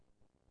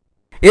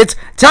It's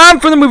time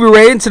for the movie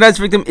rating. Tonight's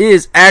victim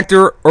is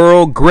actor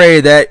Earl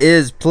Grey, that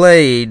is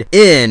played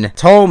in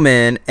Tall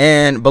Men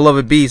and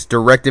Beloved Beast,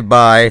 directed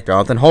by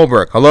Jonathan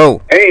Holbrook.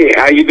 Hello. Hey,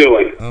 how you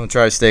doing? I'm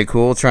trying to stay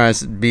cool, trying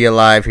to be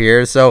alive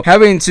here. So,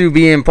 having to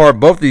be in part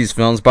both these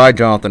films by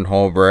Jonathan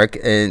Holbrook,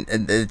 and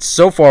it's,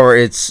 so far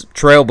it's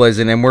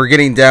trailblazing, and we're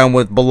getting down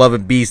with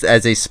Beloved Beast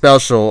as a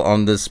special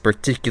on this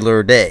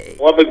particular day.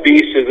 Beloved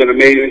Beast is an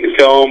amazing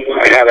film.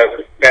 I had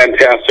a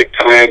fantastic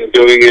time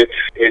doing it.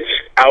 It's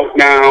out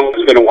now.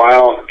 It's been a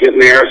while getting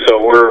there,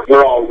 so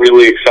we're all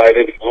really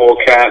excited. The whole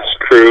cast,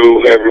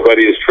 crew,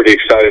 everybody is pretty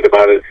excited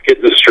about it.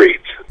 Hitting the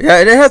streets. Yeah,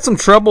 and it had some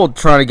trouble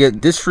trying to get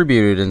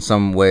distributed in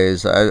some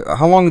ways.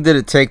 How long did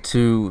it take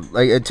to,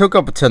 like, it took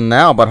up to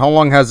now, but how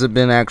long has it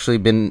been actually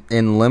been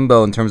in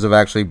limbo in terms of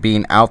actually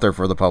being out there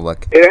for the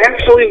public?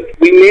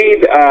 We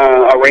made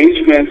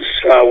arrangements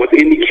with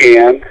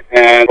IndieCan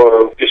and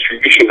for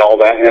distribution and all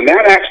that, and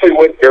that actually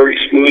went very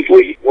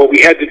smoothly. What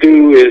we had to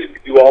do is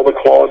do all the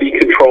quality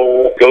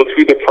control, go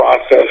through the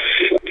process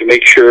to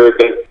make sure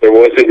that there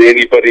wasn't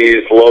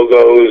anybody's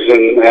logos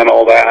and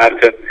all that,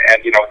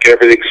 and get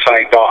everything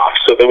signed off.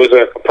 So there was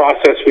a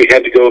process we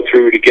had to go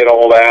through to get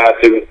all that,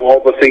 and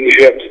all the things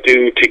you have to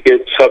do to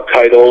get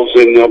subtitles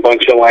in a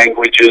bunch of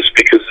languages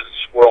because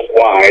it's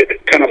worldwide.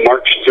 Kind of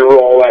marched through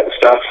all that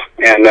stuff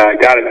and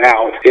got it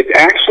out. It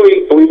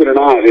actually, believe it or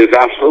not, is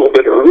out a little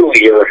bit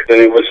earlier than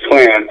it was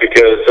planned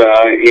because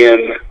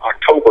in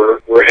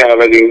October we're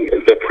having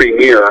the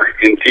premiere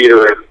in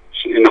theater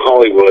in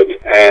Hollywood,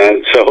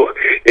 and so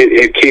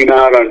it came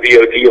out on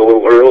VOD a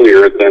little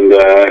earlier than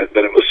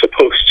it was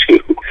supposed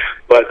to.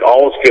 But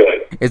all's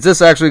good. Is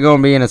this actually going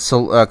to be in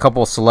a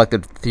couple of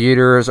selected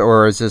theaters,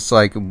 or is this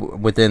like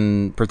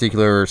within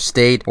particular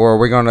state, or are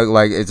we going to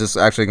is this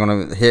actually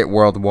going to hit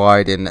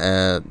worldwide in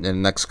the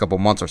next couple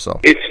months or so?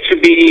 It's to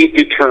be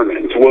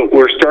determined. What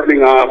we're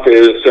starting off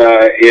is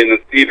in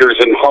theaters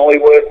in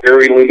Hollywood,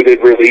 very limited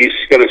release.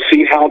 Going to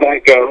see how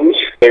that goes.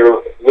 They're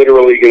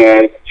literally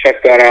going to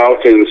check that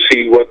out and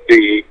see what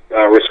the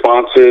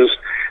response is,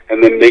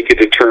 and then make a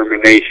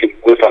determination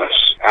with us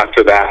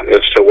after that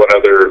as to what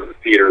other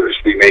theaters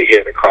we may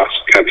hit across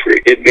the country.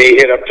 It may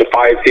hit up to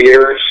 5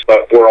 theaters,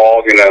 but we're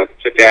all going to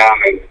sit down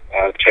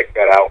and check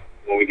that out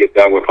when we get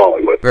done with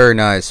Hollywood. Very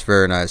nice,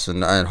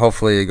 and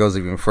hopefully it goes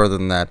even further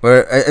than that.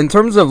 But in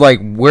terms of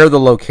where the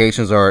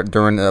locations are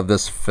during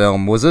this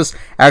film, was this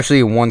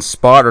actually one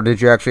spot, or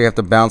did you actually have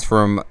to bounce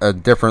from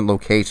different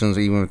locations,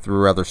 even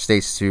through other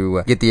states,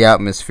 to get the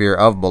atmosphere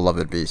of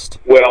Beloved Beast?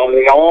 Well,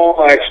 it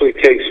all actually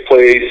takes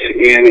place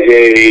in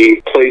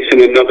a place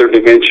in another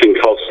dimension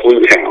called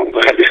Slewtown.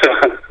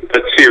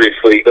 But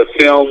seriously, the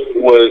film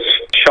was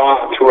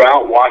shot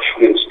throughout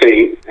Washington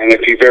State, and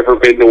if you've ever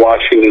been to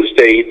Washington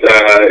State,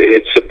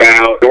 it's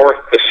about north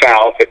to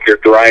south, if you're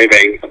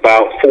driving,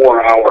 about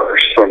 4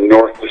 hours from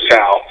north to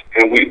south,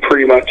 and we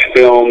pretty much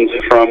filmed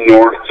from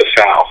north to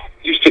south.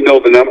 Used to know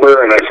the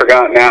number, and I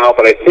forgot now,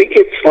 but I think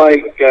it's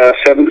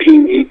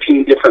 17,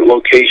 18 different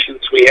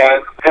locations we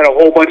had. Had a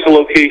whole bunch of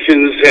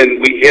locations,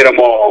 and we hit them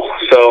all,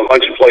 so a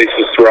bunch of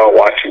places throughout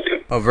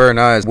Washington. Oh, very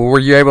nice. Well, were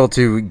you able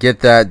to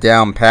get that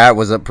down pat?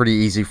 Was it pretty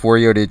easy for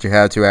you, or did you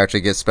have to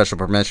actually get special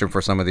permission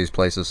for some of these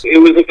places? It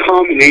was a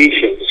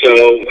combination, so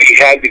we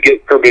had to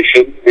get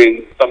permission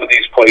in some of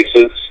these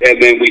places,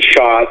 and then we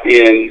shot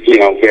in,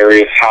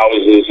 various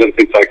houses and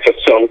things like that.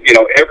 So,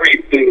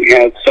 everything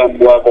had some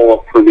level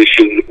of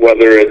permission,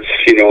 whether it's,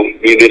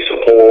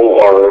 municipal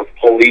or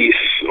police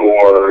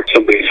or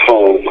somebody's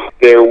home.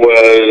 There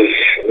was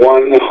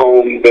one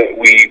home that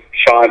we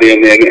shot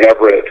in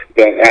Everett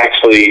that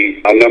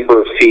actually a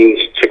number of scenes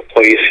took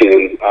place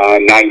in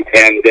night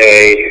and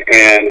day,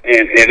 and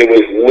it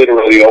was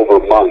literally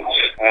over months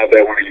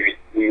that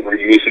we were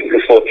using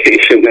this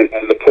location,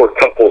 and the poor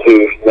couple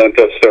who lent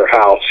us their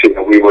house,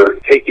 we were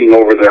taking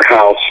over their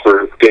house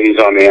for days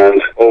on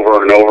end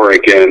over and over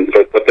again,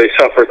 but they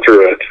suffered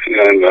through it,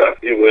 and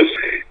it was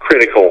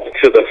critical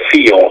to the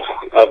feel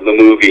of the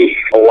movie.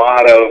 A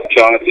lot of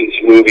Jonathan's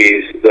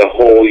movies, the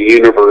whole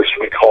universe,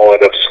 we call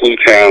it, of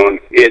Slewtown,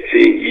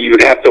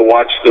 you'd have to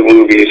watch the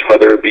movies,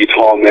 whether it be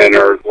Tall Men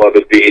or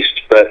Beloved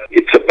Beast, but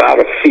it's about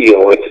a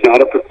feel. It's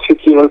not a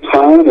particular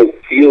time.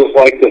 It feels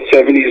like the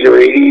 70s or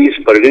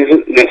 80s, but it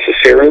isn't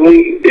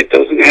necessarily. It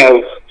doesn't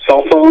have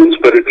cell phones,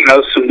 but it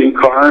has some new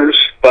cars,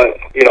 but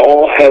it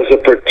all has a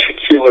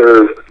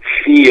particular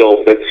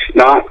feel that's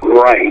not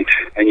right,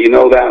 and you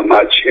know that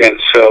much. And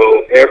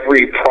so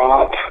every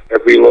prop,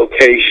 every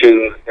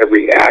location,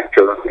 every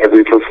actor,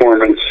 every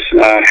performance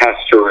has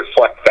to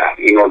reflect that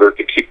in order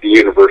to keep the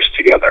universe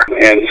together.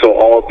 And so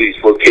all of these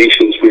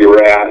locations we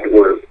were at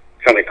were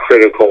kind of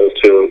critical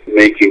to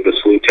making the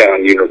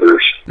Sleutown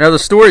universe. Now, the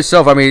story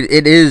itself, I mean,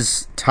 it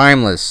is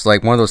timeless,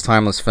 like one of those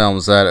timeless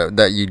films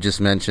that you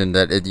just mentioned,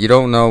 that you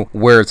don't know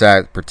where it's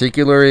at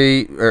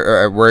particularly,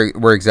 or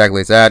where exactly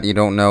it's at. You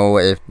don't know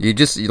if you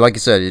just, like you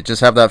said, you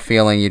just have that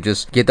feeling, you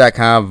just get that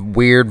kind of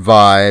weird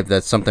vibe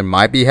that something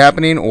might be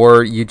happening,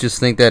 or you just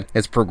think that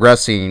it's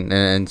progressing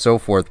and so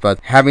forth. But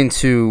having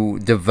to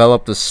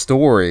develop the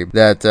story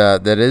that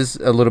is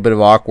a little bit of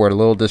awkward, a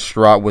little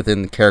distraught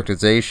within the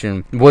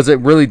characterization, was it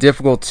really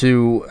difficult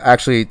to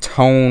actually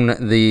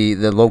tone the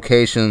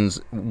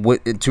locations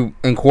to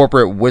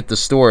incorporate with the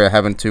story,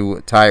 having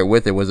to tie it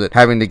with it? Was it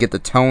having to get the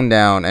tone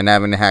down and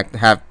having to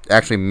have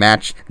actually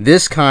match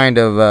this kind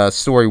of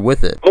story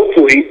with it?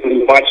 Hopefully, when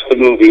you watch the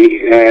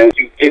movie and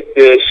you get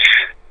this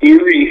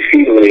eerie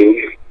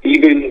feeling,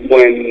 even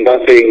when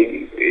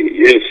nothing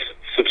is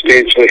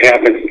substantially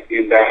happening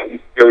in that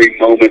very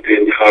moment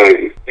in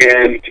time.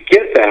 And to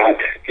get that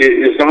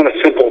is not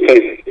a simple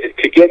thing.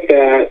 To get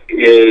that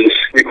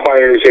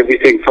requires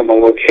everything from a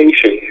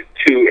location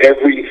to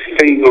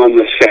everything on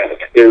the set.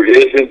 There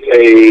isn't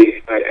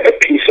a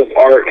piece of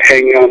art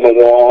hanging on the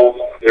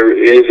wall. There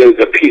isn't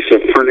a piece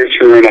of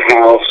furniture in a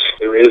house.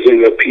 There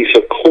isn't a piece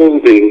of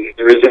clothing.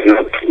 There isn't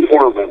a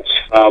performance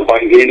by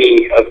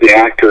any of the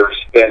actors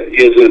that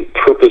isn't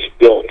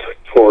purpose-built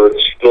towards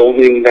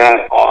building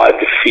that odd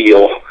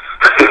feel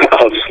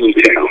of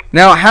Sleutown.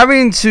 Now,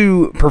 having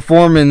to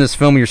perform in this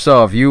film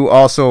yourself, you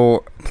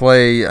also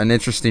play an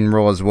interesting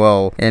role as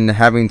well in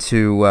having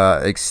to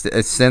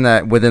extend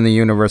that within the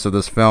universe of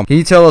this film. Can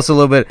you tell us a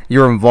little bit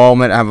your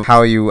involvement, of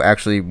how you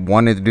actually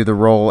wanted to do the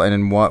role,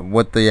 and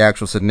what the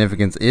actual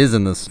significance is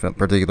in this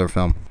particular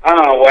film?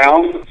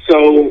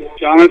 So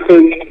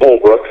Jonathan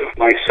Holbrook,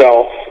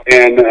 myself,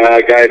 and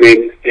a guy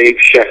named Dave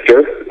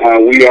Schechter,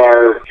 we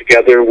are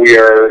together. We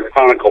are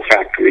Chronicle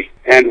Factory.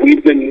 And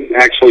we've been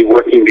actually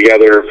working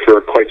together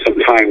for quite some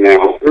time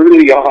now.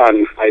 Early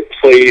on, I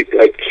played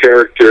a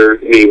character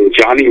named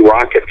Johnny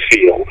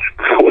Rocketfield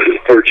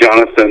for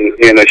Jonathan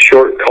in a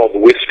short called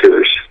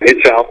Whiskers.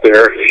 It's out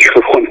there if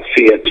you want to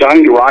see it.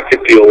 Johnny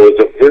Rocketfield was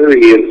a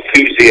very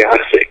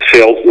enthusiastic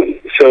salesman.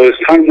 So as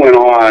time went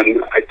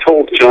on, I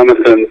told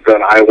Jonathan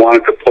that I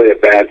wanted to play a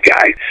bad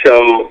guy.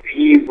 So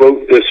he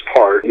wrote this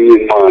part, me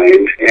in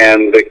mind,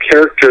 and the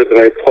character that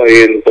I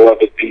play in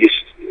Beloved Beast,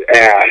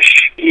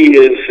 Ash, he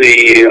is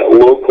the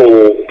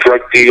local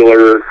drug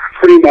dealer,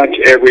 pretty much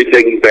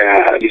everything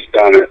bad. He's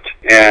done it.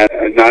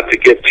 And not to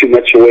give too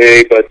much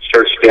away, but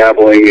starts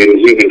dabbling in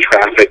human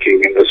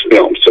trafficking in this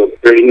film. So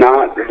there's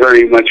not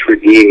very much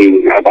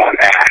redeeming about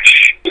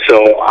Ash.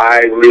 So I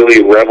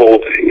really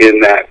reveled in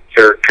that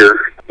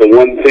character. The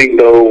one thing,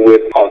 though,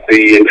 with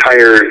the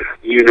entire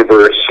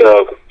universe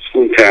of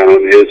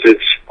Sleutown is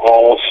it's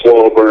all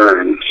slow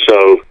burn.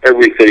 So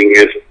everything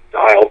is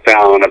dialed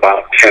down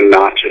about 10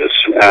 notches,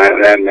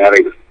 and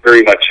that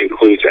very much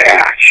includes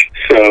Ash.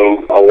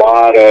 So a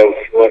lot of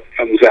what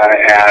comes out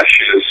of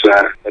Ash is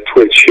a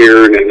twitch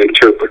here and an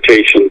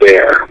interpretation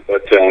there,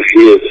 but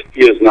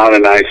he is not a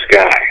nice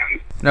guy.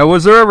 Now,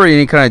 was there ever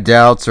any kind of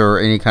doubts or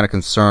any kind of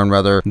concern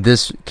whether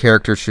this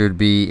character should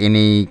be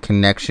any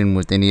connection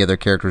with any other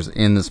characters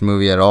in this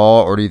movie at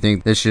all, or do you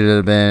think this should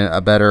have been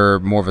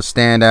more of a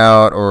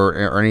standout,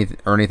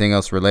 or anything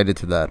else related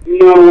to that?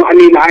 No, I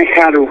mean, I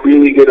had a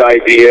really good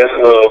idea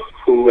of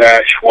who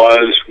Ash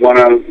was.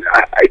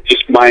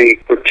 Just my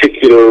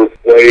particular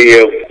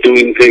way of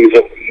doing things,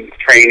 of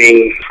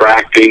training for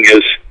acting,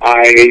 is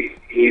I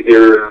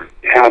either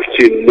have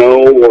to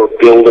know or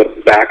build a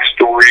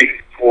backstory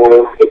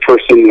for the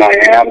person that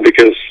I am,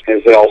 because,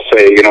 as they all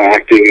say,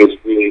 acting is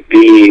really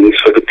being.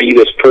 So to be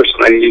this person,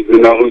 I need to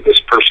know who this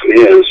person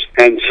is.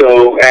 And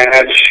so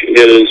Ash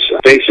is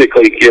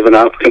basically given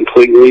up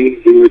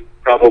completely. He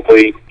would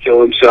probably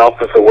kill himself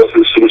if it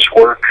wasn't so much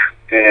work.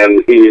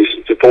 And he's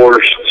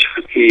divorced.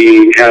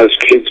 He has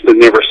kids but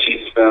never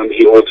sees them.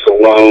 He lives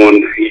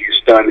alone.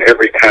 He's done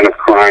every kind of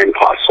crime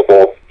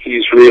possible.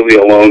 He's really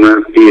a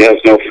loner. He has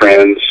no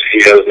friends.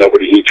 He has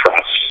nobody he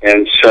trusts.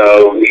 And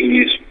so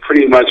he's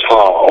pretty much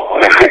hollow.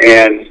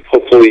 And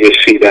hopefully you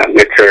see that in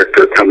the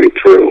character coming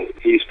through.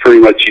 He's pretty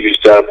much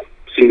used up,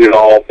 seen it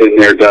all, been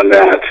there, done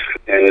that,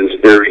 and is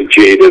very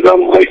jaded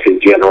on life in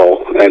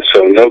general. And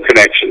so no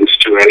connections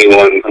to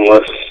anyone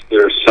unless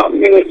there's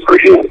something in it for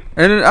him.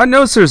 And I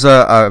noticed there's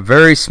a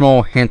very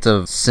small hint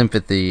of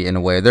sympathy in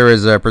a way. There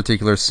is a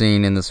particular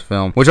scene in this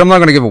film, which I'm not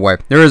going to give away.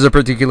 There is a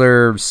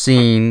particular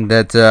scene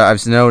that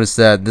I've noticed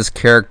that this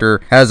character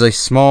has a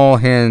small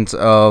hint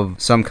of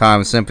some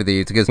kind of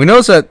sympathy. Because we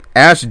notice that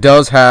Ash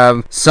does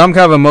have some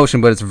kind of emotion,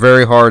 but it's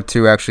very hard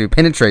to actually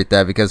penetrate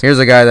that, because here's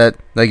a guy that,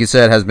 like you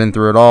said, has been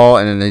through it all,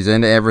 and he's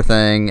into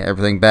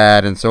everything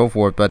bad and so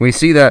forth. But we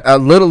see that a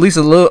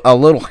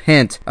little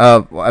hint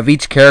of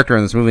each character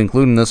in this movie,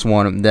 including this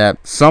one, that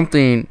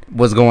something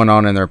was going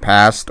on in their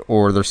past,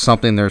 or there's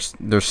something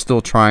they're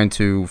still trying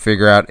to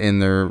figure out in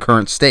their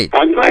current state.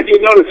 I'm glad you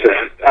noticed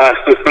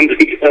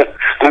that.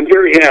 I'm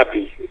very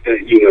happy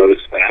that you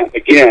noticed that.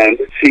 Again,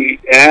 see,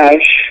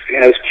 Ash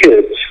has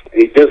kids.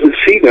 He doesn't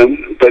see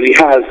them, but he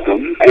has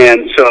them.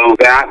 And so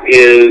that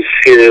is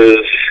his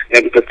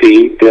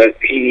empathy that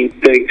he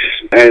thinks,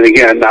 and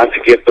again, not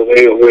to give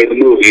away the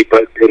movie,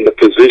 but in the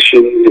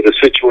position, in the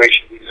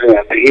situation he's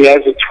in, he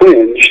has a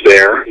twinge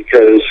there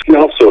because he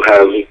also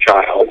has a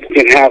child. He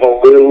can have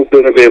a little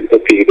bit of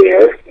empathy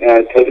there,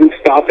 and it doesn't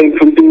stop him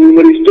from doing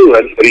what he's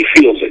doing, but he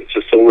feels it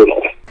just a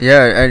little.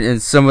 Yeah, and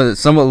a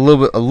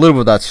little bit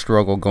of that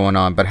struggle going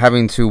on, but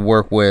having to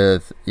work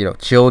with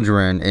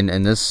children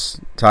in this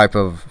type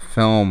of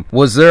film,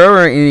 was there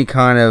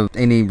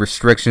any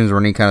restrictions or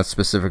any kind of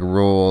specific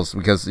rules?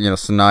 Because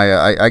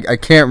Sanaya, I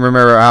can't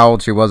remember how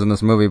old she was in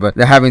this movie, but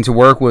having to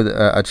work with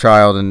a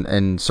child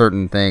and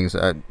certain things,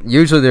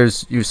 usually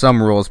there's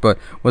some rules, but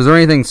was there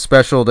anything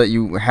special that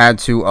you had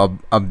to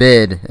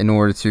abide in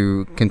order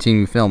to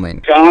continue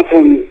filming?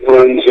 Jonathan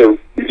runs a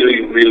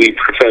really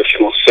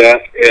professional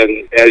set,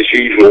 and as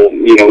usual,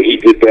 he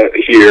did that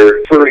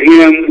here. For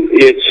him,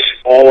 it's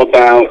all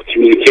about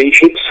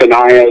communication.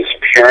 Sanaya's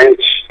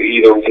parents,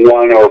 either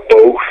one or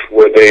both,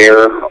 were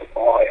there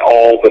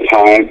all the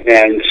time,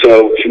 and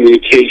so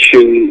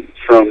communication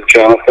from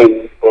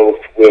Jonathan, both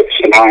with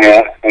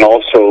Sanaya and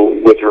also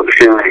with her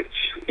parents,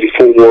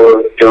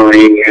 before,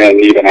 during,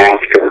 and even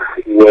after,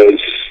 was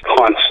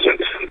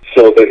constant,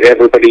 so that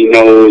everybody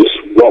knows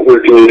what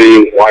we're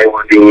doing, why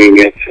we're doing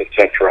it,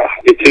 etc.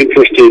 It's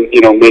interesting,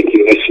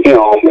 making this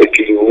film, if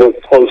you look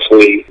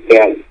closely,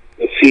 that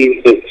the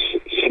scenes that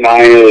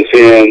Sanaya is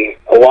in,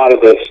 a lot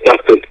of the stuff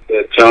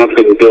that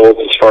Jonathan builds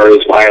as far as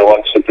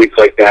violence and things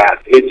like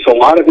that, a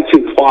lot of it's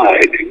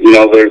implied.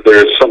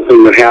 There's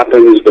something that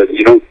happens, but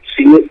you don't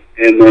see it,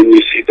 and then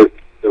you see the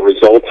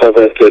results of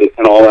it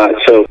and all that.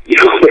 So,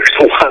 there's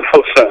a lot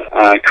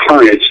of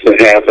carnage that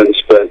happens,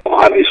 but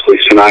obviously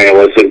Sanaya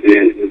wasn't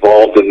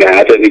involved in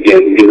that. And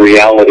again, in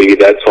reality,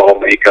 that's all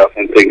makeup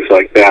and things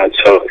like that.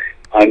 So,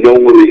 no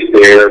worries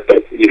there, but,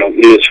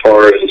 as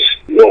far as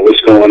what was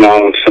going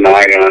on with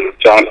Sanaya,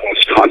 Jonathan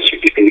was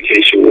constant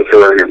communication with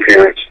her and her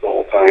parents the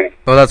whole time.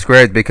 Well, that's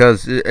great,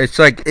 because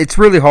it's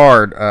really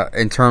hard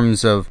in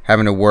terms of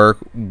having to work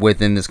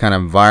within this kind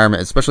of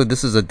environment, especially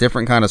this is a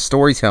different kind of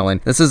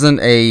storytelling. This isn't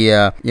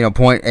a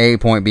point A,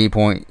 point B,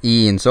 point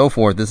E, and so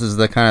forth. This is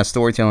the kind of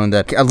storytelling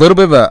that a little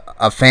bit of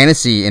a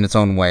fantasy in its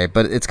own way,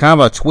 but it's kind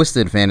of a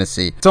twisted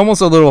fantasy. It's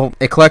almost a little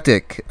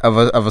eclectic of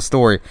a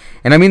story,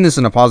 and I mean this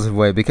in a positive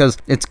way, because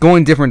it's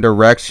going different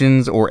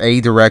directions, or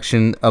a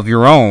direction of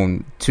your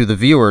own, to the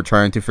viewer,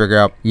 trying to figure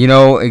out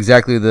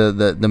exactly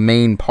the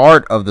main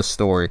part of the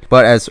story.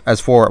 But as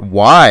for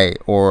why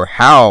or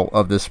how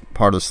of this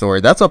part of the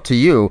story, that's up to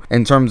you,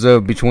 in terms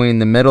of between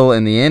the middle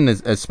and the end,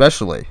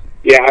 especially.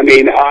 Yeah,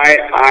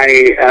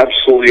 I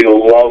absolutely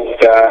love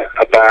that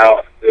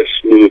about this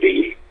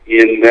movie,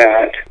 in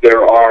that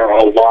there are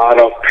a lot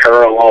of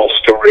parallel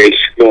stories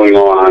going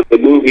on. The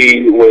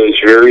movie was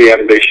very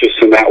ambitious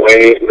in that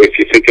way. If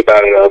you think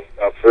about it,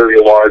 a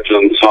very large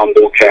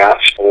ensemble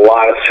cast, a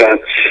lot of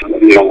sets,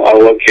 a lot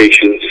of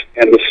locations,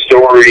 and the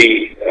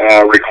story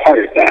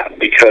required that,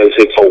 because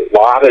it's a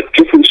lot of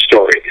different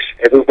stories.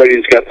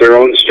 Everybody's got their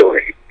own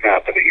story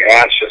happening.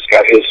 Ash has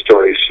got his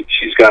stories.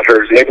 She's got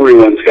hers.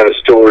 Everyone's got a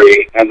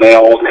story, and they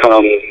all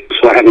come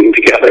slamming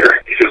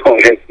together,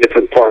 at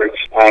different parts.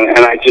 And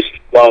I just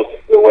love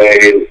the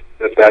way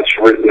that's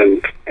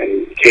written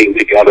and came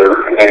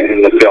together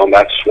in the film.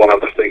 That's one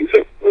of the things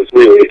that was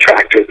really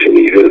attractive to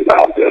me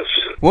about this.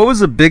 What was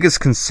the biggest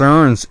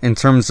concerns in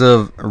terms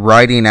of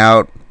writing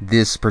out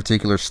this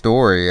particular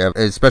story?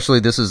 Especially,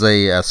 this is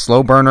a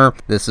slow burner.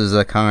 This is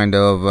a kind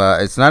of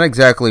it's not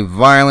exactly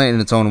violent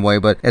in its own way,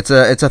 but it's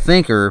a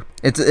thinker.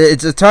 It's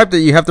a type that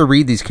you have to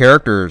read these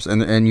characters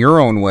in your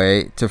own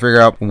way to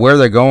figure out where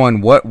they're going,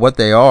 what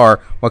they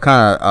are, what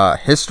kind of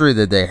history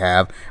that they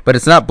have. But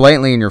it's not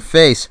blatantly in your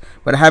face,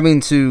 but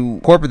having to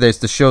incorporate this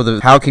to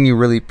show how can you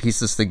really piece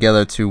this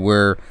together to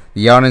where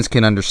the audience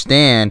can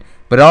understand,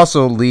 but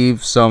also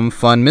leave some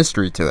fun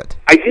mystery to it.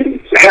 I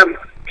didn't have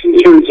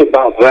concerns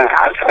about that.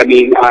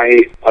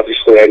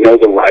 I know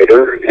the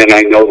writer and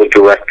I know the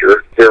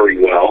director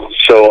very well,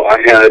 so I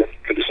had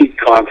complete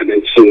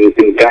confidence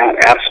in that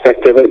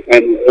aspect of it.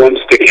 And once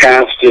the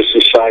cast is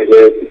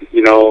decided,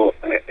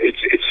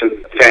 it's a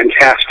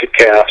fantastic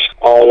cast,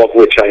 all of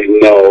which I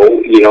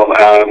know,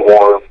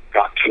 or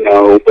got to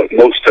know, but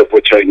most of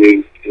which I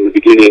knew in the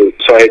beginning,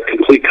 so I had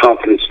complete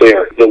confidence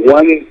there. The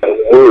one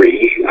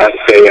worry I'd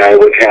say I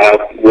would have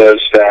was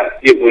that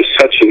it was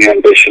such an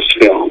ambitious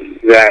film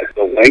that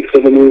the length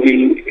of the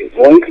movie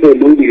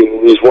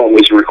was what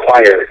was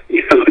required,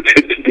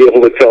 to be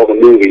able to tell the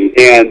movie.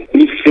 And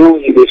we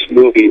filmed this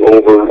movie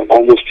over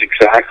almost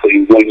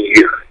exactly 1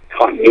 year.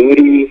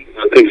 Continuity,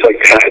 things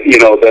like that,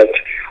 that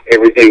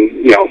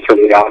everything,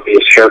 from the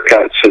obvious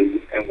haircuts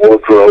and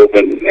wardrobe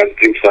and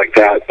things like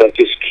that, but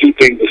just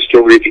keeping the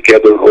story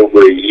together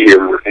over a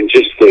year, and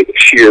just the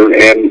sheer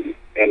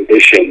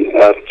ambition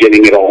of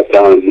getting it all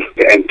done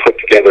and put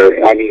together.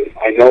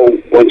 I know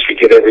once we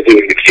get everything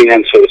in the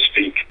can, so to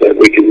speak, that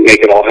we can make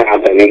it all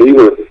happen. And we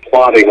were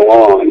plodding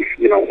along,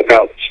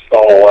 without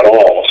install at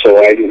all. So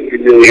I didn't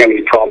really have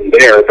any problem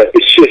there, but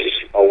it's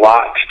just a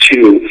lot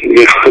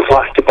a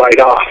lot to bite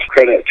off.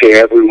 Credit to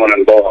everyone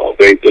involved.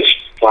 They just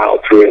plowed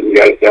through it and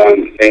got it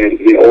done.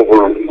 And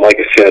over, like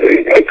I said,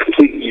 a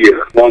complete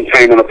year. Long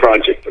time on a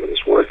project, but it was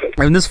worth it.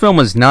 And this film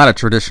is not a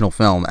traditional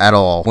film at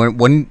all.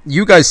 When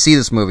you guys see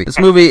this movie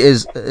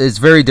is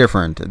very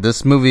different.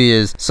 This movie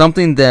is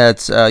something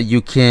that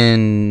you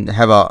can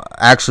have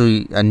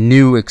actually a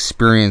new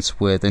experience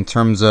with, in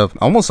terms of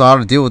almost how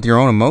to deal with your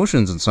own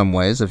emotions in some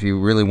ways, if you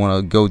really want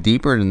to go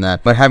deeper than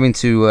that. But having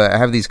to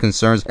have these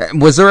concerns.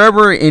 Was there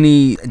ever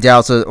any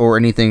doubts or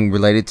anything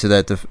related to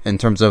that in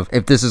terms of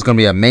if this is going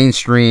to be a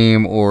mainstream,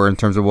 or in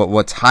terms of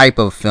what type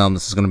of film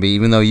this is going to be,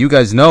 even though you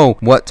guys know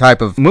what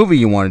type of movie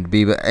you want it to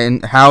be,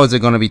 and how is it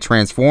going to be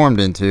transformed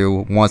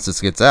into once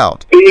this gets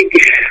out? Big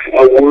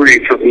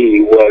worry for me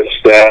was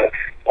that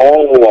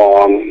all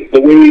along,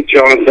 the way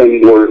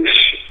Jonathan works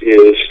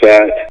is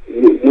that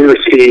we're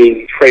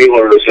seeing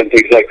trailers and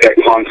things like that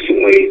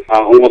constantly,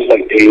 almost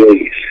like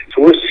dailies.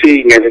 So we're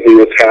seeing everything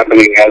that's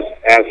happening as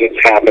it's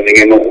happening,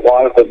 and a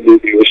lot of the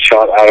movie was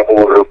shot out of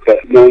order,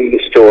 but knowing the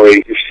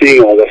story, you're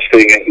seeing all this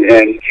thing,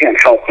 and can't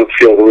help but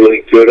feel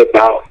really good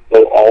about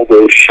all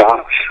those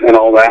shots and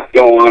all that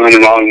go on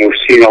and on. We're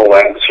seeing all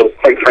that. So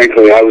quite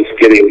frankly, I was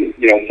getting,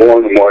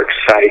 more and more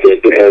excited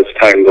as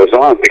time goes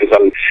on, because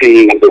I'm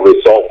seeing the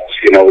results,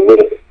 a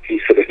little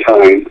piece at a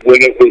time.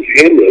 When it was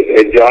ended,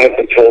 and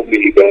Jonathan told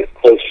me that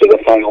close to the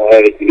final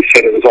edit, he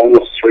said it was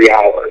almost 3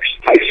 hours.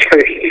 I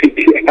started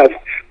to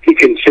be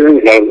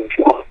concerned about it.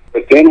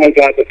 But then I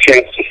got the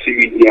chance to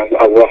see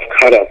a rough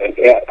cut of it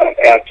at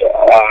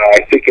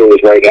I think it was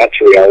right at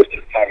 3 hours at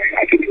the time.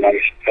 I think I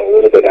managed to cut a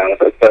little bit out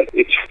of it. But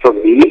it's, for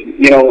me,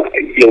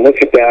 you look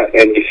at that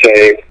and you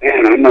say,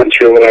 man, I'm not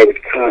sure what I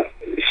would cut.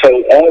 So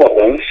all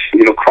of us,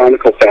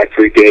 Chronicle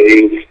Factory,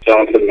 Dave,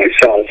 Jonathan,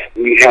 myself,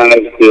 we have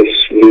this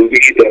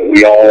movie that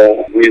we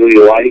all really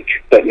like,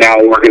 but now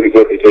we're going to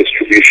go to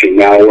distribution.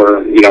 Now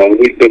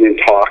we've been in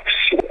talks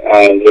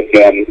with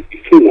them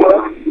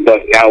before,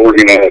 but now we're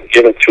going to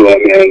give it to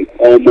them. And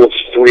almost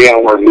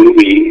 3-hour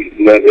movie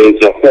that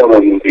is a horror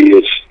movie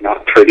is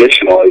not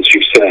traditional, as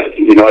you said.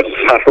 It's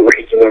not a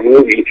regular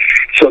movie.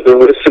 So there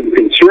was some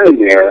concern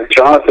there.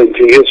 Jonathan,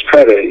 to his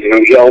credit,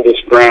 he held his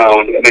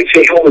ground. And I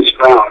say held his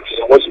ground because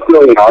it wasn't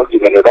really an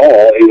argument at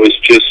all. It was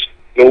just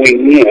going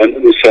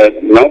in, we said,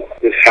 nope,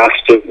 this has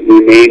to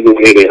remain the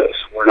way it is.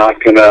 We're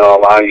not going to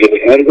allow you to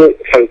edit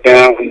it, cut it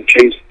down,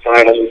 change the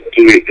title,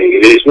 do anything.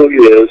 It is what it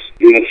is.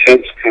 In a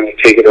sense, kind of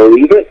take it or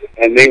leave it.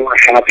 And they were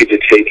happy to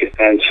take it.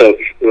 And so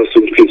there was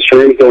some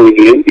concern going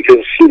in,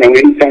 because,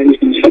 anytime you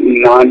do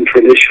something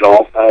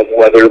non-traditional,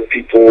 whether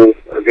people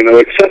are going to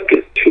accept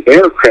it. To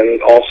their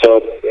credit,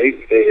 also, they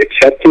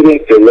accepted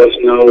it. There was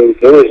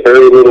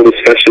very little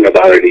discussion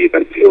about it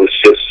even. It was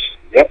just,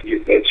 yep,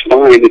 it's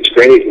fine, it's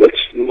great, let's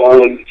move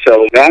on.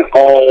 So that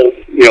all,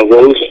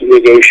 those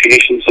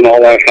negotiations and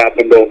all that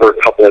happened over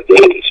a couple of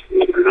days,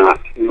 believe it or not.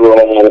 We were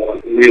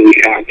all really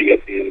happy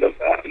at the end of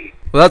that.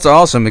 Well, that's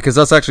awesome, because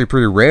that's actually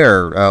pretty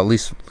rare, at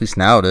least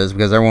now it is,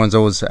 because everyone's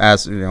always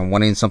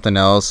wanting something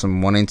else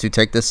and wanting to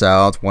take this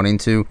out, wanting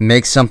to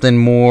make something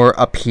more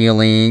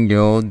appealing.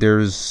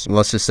 There's,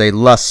 let's just say,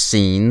 less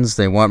scenes.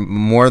 They want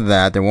more of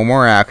that. They want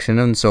more action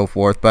and so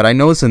forth. But I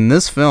noticed in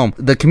this film,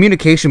 the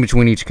communication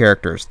between each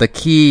characters, the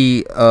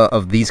key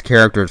of these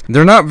characters,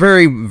 they're not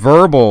very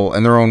verbal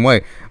in their own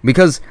way,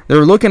 because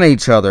they're looking at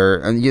each other,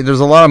 and there's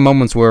a lot of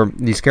moments where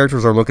these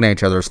characters are looking at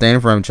each other, standing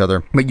in front of each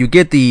other, but you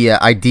get the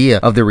idea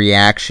of the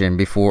reaction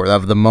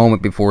of the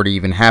moment before it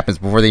even happens,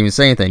 before they even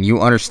say anything.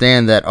 You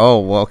understand that,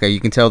 okay, you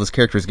can tell this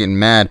character is getting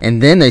mad,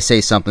 and then they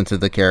say something to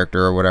the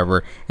character or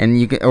whatever, and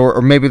you can,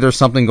 or maybe there's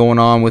something going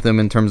on with them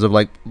in terms of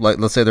like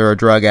let's say they're a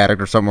drug addict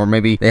or something, or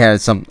maybe they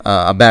had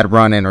a bad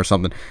run-in or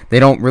something. They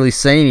don't really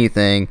say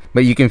anything,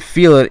 but you can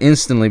feel it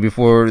instantly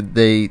before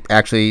they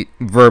actually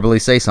verbally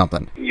say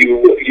something.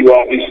 You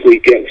obviously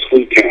get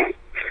Sleutown.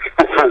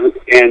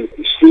 And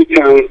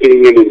Sleutown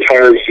being an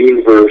entire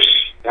universe,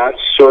 that's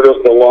sort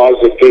of the laws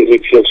of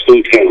physics of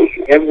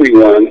Sleutown.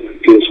 Everyone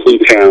in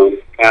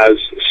Sleutown has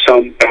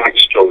some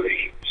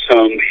backstory,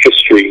 some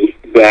history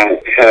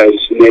that has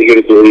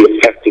negatively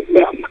affected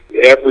them.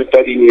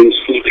 Everybody in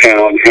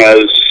Sleutown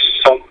has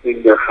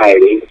something they're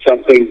hiding,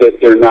 something that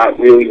they're not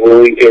really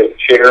willing to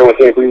share with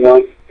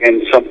everyone,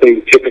 and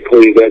something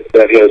typically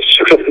that has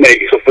sort of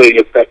negatively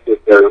affected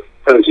their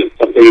present,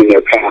 something in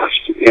their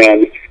past.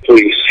 And so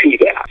you see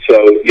that. So,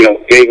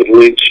 David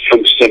Lynch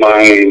comes to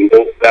mind,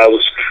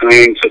 those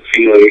kinds of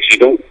feelings. You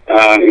don't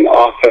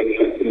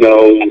often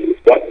know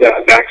what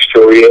that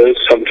backstory is.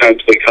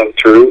 Sometimes they come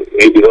through.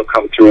 Maybe they'll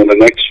come through in the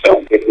next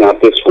film, if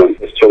not this one,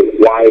 as to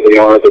why they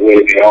are the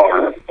way they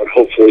are. But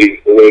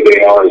hopefully the way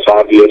they are is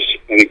obvious.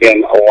 And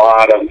again, a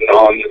lot of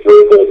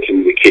non-verbal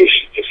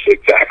communication, just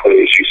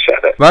exactly as you said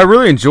it. But I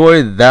really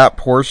enjoyed that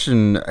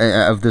portion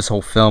of this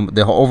whole film,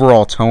 the whole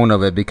overall tone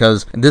of it,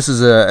 because this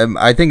is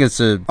I think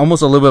it's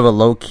almost a little bit of a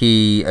low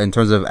key in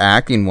terms of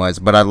acting wise,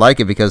 but I like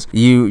it because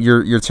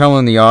you're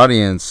telling the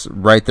audience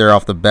right there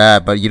off the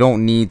bat, but you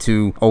don't need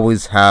to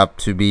always have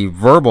to be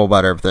verbal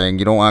about everything.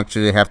 You don't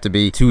actually have to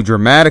be too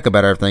dramatic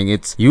about everything.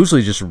 It's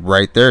usually just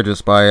right there,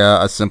 just by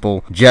a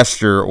simple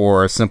gesture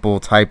or a simple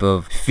type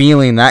of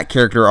feeling that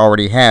character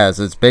already has.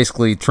 It's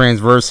basically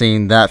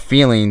transversing that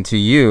feeling to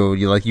you.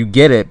 You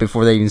get it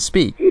before they even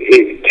speak.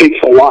 It takes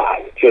a lot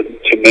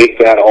to make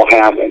that all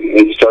happen.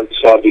 It starts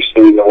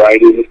obviously in the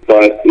writing,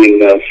 but in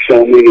the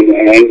filming and the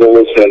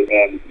angles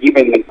and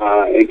even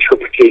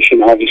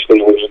interpretation,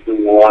 obviously we're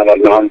doing a lot of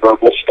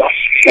nonverbal stuff.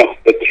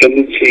 The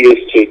tendency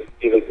is to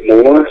give it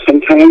more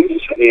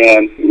sometimes,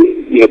 and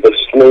the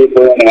slow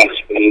burn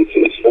aspect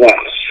is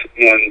less.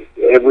 And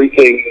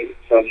everything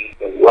from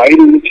the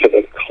writing to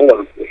the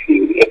color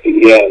at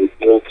the end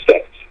builds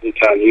that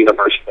Newtown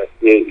universe, but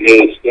it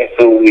is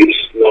definitely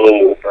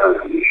slow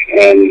burn,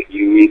 and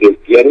you either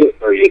get it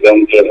or you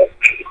don't get it.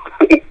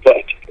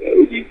 But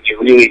you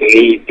really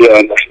need to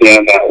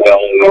understand that well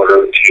in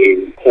order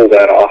to pull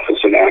that off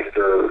as an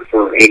actor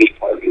for any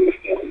part in the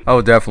film.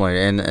 Oh, definitely,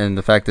 and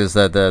the fact is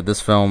that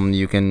this film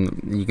you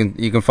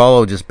can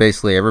follow just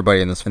basically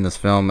everybody in this film.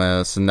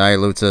 Sanaya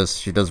Lutzis,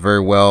 she does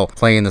very well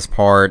playing this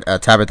part.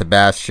 Tabitha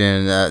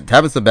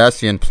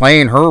Bastian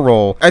playing her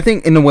role. I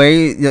think in a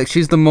way,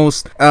 she's the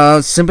most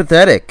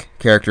sympathetic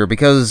character,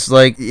 because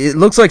it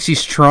looks like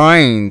she's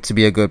trying to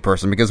be a good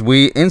person, because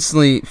we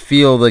instantly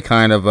feel the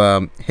kind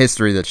of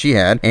history that she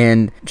had,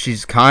 and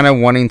she's kind of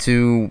wanting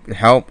to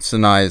help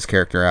Sanaya's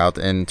character out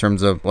in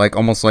terms of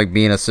almost like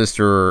being a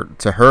sister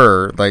to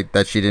her,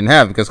 that she didn't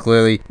have, because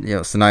clearly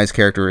Sanaya's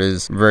character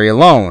is very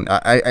alone.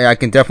 I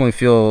can definitely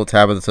feel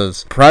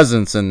Tabitha's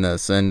presence in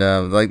this, and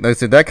like I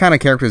said, that kind of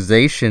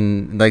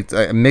characterization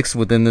mixed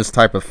within this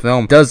type of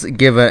film does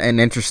give an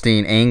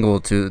interesting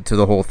angle to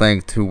the whole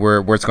thing, to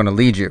where it's going to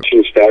lead you. She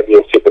was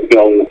fabulous at the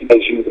film.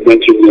 As you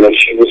mentioned,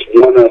 she was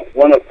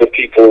one of the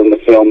people in the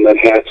film that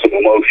had some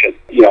emotion.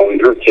 In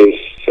her case,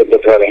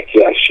 sympathetic.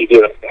 Yeah, she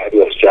did a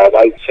fabulous job.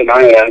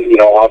 Sanaya,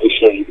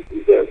 obviously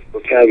the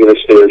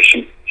protagonist there,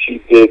 she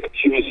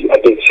was a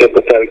bit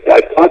sympathetic.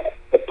 I thought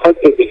the part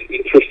that was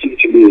interesting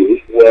to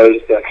me was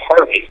that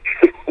Harvey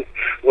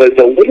was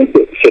a little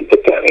bit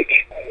sympathetic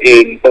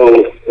in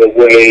both the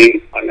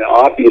way,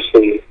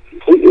 obviously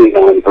completely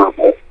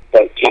nonverbal,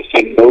 but just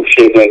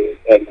emotion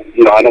and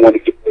I don't want to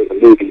give away the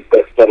movie,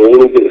 but a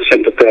little bit of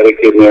sympathetic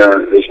in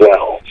there as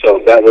well.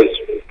 So that was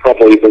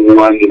probably the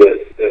one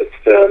that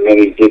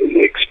many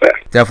didn't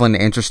expect. Definitely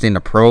an interesting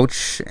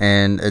approach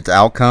and its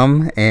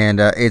outcome, and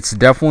it's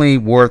definitely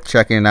worth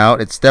checking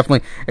out.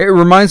 It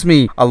reminds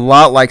me a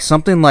lot like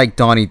something like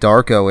Donnie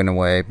Darko in a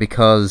way,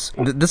 because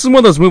this is one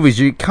of those movies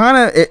you kind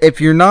of,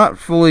 if you're not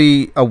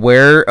fully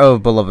aware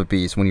of Beloved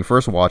Beast when you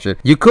first watch it,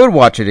 you could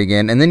watch it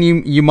again, and then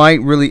you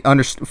might really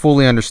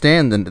fully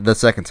understand the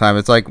second time.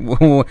 It's like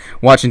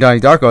watching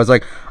Donnie Darko. It's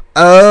like,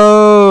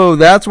 oh,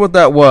 that's what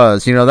that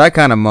was. That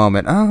kind of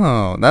moment.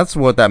 Oh, that's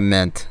what that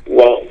meant.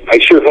 Well, I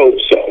sure hope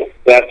so.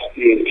 That's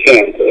the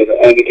intent.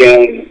 And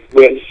again,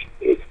 with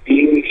it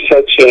being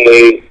such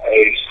a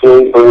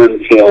slow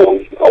burn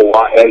film, a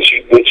lot, as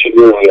you mentioned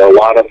earlier, a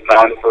lot of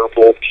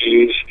nonverbal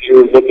cues.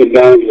 You're looking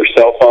down at your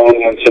cell phone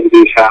when some of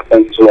these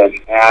happens, when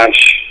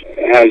Ash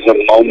has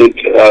a moment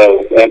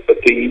of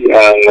empathy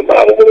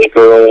about a little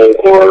girl,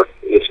 or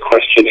is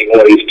questioning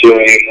what he's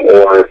doing,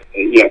 or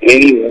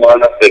any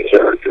one of the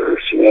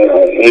characters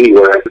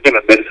anywhere, you're going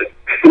to miss it.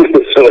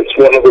 So it's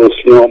one of those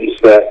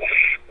films that,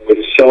 with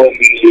so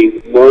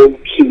many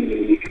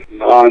low-key,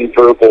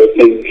 non-verbal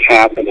things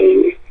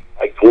happening,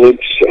 a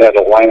glimpse at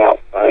a lineup,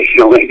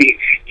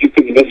 you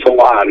can miss a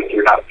lot if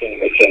you're not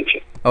paying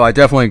attention. Oh, I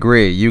definitely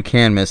agree. You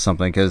can miss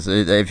something, because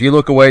if you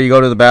look away, you go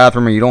to the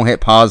bathroom, and you don't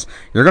hit pause,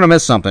 you're gonna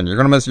miss something. You're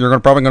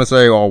probably gonna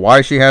say, "Oh, why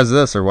she has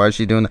this, or why is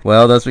she doing that?"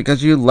 Well, that's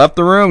because you left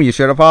the room. You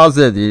should have paused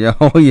it.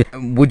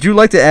 Would you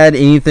like to add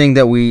anything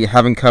that we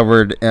haven't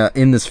covered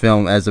in this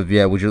film as of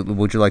yet? Would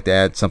you like to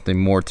add something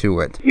more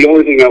to it? The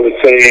only thing I would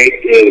say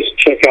is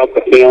check out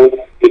the film.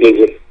 It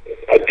is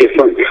a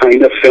different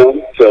kind of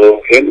film.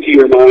 So empty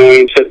your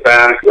mind, sit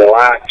back,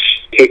 relax.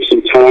 Take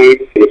some time.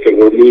 If it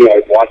were me,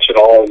 I'd watch it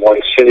all in one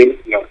sitting.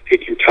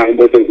 Take your time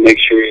with it. Make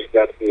sure you've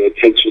got the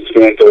attention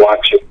span to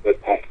watch it. But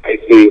I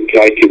think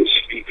I can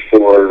speak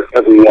for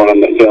everyone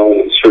on the film,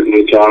 and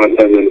certainly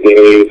Jonathan and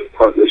Dave,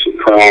 partners in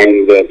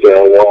crime, that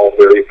we're all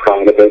very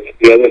proud of it.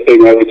 The other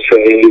thing I would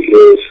say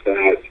is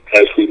that,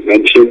 as we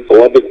mentioned,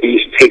 Beloved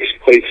Beast takes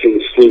place in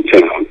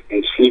Slewtown,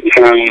 and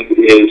Slewtown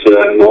is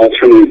an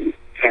alternate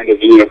kind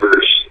of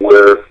universe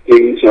where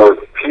things are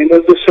kind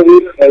of the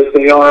same as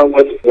they are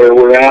with where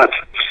we're at.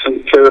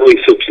 Some fair really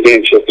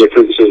substantial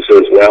differences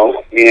as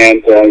well.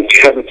 And you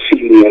haven't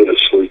seen the end of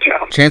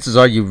Sleuthtown. Chances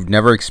are you've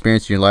never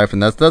experienced in your life,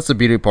 and that's the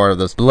beauty part of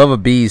this.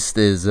 Beloved Beast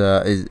is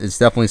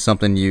definitely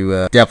something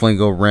you definitely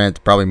go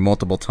rent probably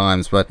multiple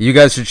times. But you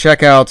guys should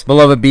check out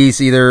Beloved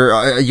Beast.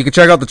 Either you can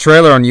check out the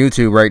trailer on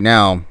YouTube right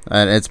now,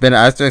 and it's been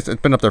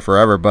up there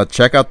forever. But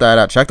check out that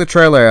out. Check the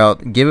trailer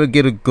out. Get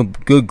a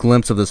good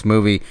glimpse of this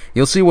movie.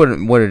 You'll see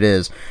what it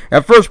is.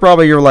 At first,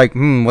 probably you're like,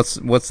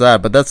 what's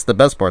that? But that's the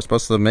best part. It's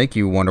supposed to make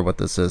you wonder what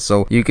this is.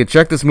 So you could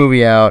check this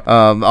movie out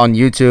on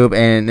YouTube,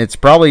 and it's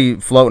probably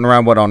floating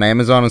around on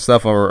Amazon and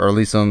stuff, or at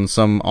least on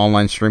some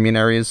online streaming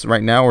areas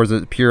right now, or is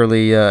it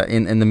purely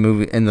in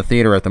the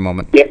theater at the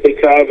moment? Yep,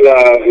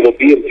 it'll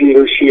be in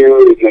theaters here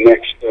in the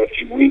next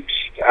few weeks.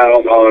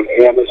 Out on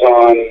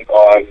Amazon,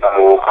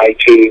 on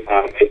iTunes.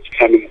 It's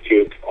coming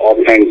to all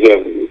kinds of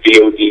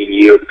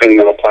VOD, depending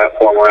on the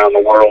platform around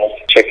the world.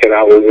 Check it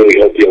out. We really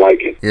hope you like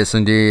it. Yes,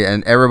 indeed.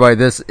 And everybody,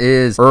 this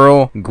is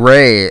Earl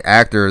Grey,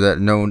 actor that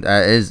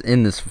is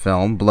in this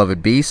film,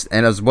 Beloved Beast,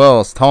 and as well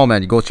as Tall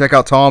Man. You go check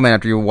out Tall Man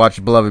after you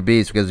watch Beloved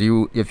Beast, because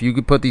if you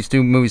could put these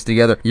two movies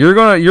together, you're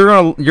gonna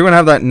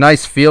have that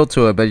nice feel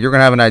to it, but you're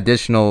gonna have an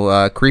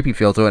additional creepy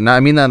feel to it. And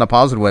I mean that in a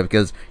positive way,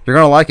 because you're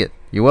gonna like it.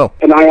 You will.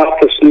 An eye out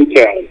for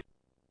Sleuthtown.